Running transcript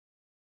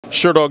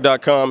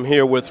Sherdog.com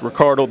here with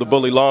Ricardo the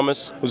Bully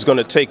Lamas, who's going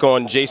to take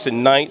on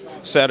Jason Knight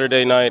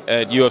Saturday night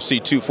at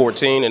UFC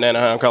 214 in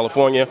Anaheim,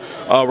 California.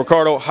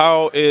 Ricardo,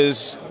 how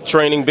is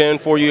training been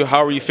for you?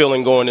 How are you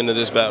feeling going into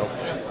this battle?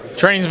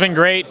 Training's been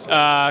great.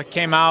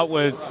 Came out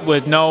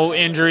with no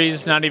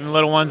injuries, not even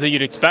little ones that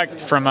you'd expect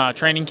from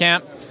training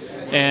camp,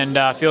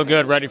 and feel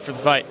good, ready for the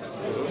fight.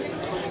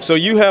 So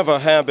you have a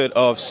habit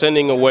of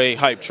sending away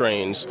hype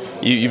trains.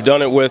 You've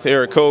done it with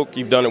Eric Koch,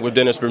 you've done it with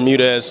Dennis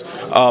Bermudez.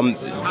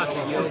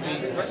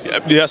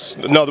 Yes,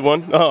 another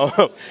one.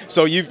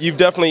 So you've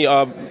definitely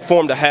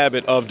formed a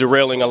habit of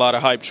derailing a lot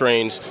of hype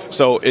trains.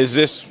 So is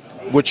this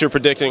what you're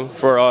predicting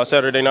for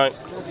Saturday night?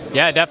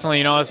 Yeah, definitely.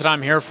 You know, that's what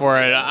I'm here for.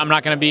 I'm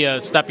not going to be a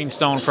stepping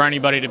stone for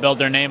anybody to build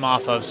their name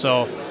off of.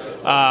 So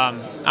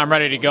I'm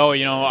ready to go.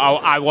 You know,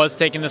 I was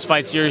taking this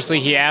fight seriously.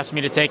 He asked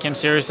me to take him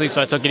seriously,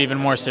 so I took it even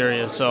more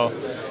serious. So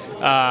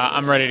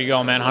I'm ready to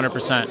go, man,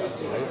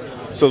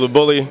 100%. So the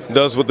bully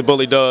does what the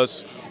bully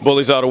does.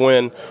 Bully's out to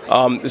win.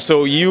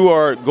 So you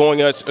are going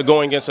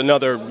against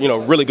another,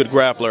 really good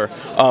grappler.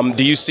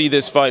 Do you see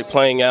this fight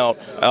playing out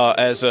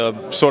as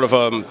a sort of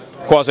a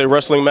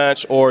quasi-wrestling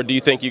match, or do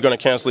you think you're going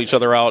to cancel each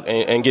other out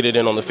and get it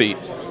in on the feet?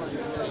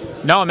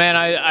 No, man,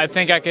 I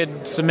think I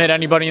could submit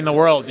anybody in the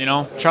world, you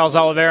know. Charles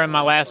Oliveira in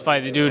my last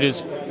fight, the dude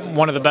is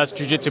one of the best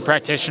jiu-jitsu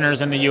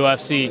practitioners in the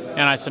UFC,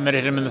 and I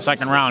submitted him in the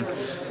second round.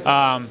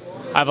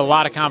 I have a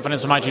lot of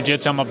confidence in my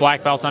jiu-jitsu. I'm a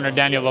black belt under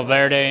Daniel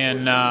Valverde,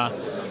 and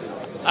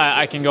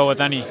I can go with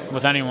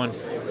anyone.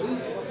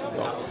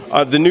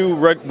 The new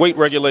weight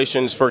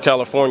regulations for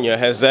California,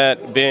 has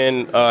that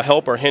been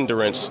help or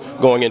hindrance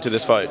going into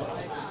this fight?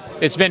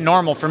 It's been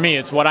normal for me.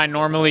 It's what I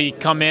normally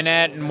come in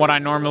at and what I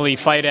normally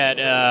fight at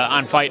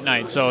on fight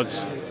night. So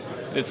it's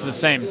the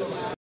same.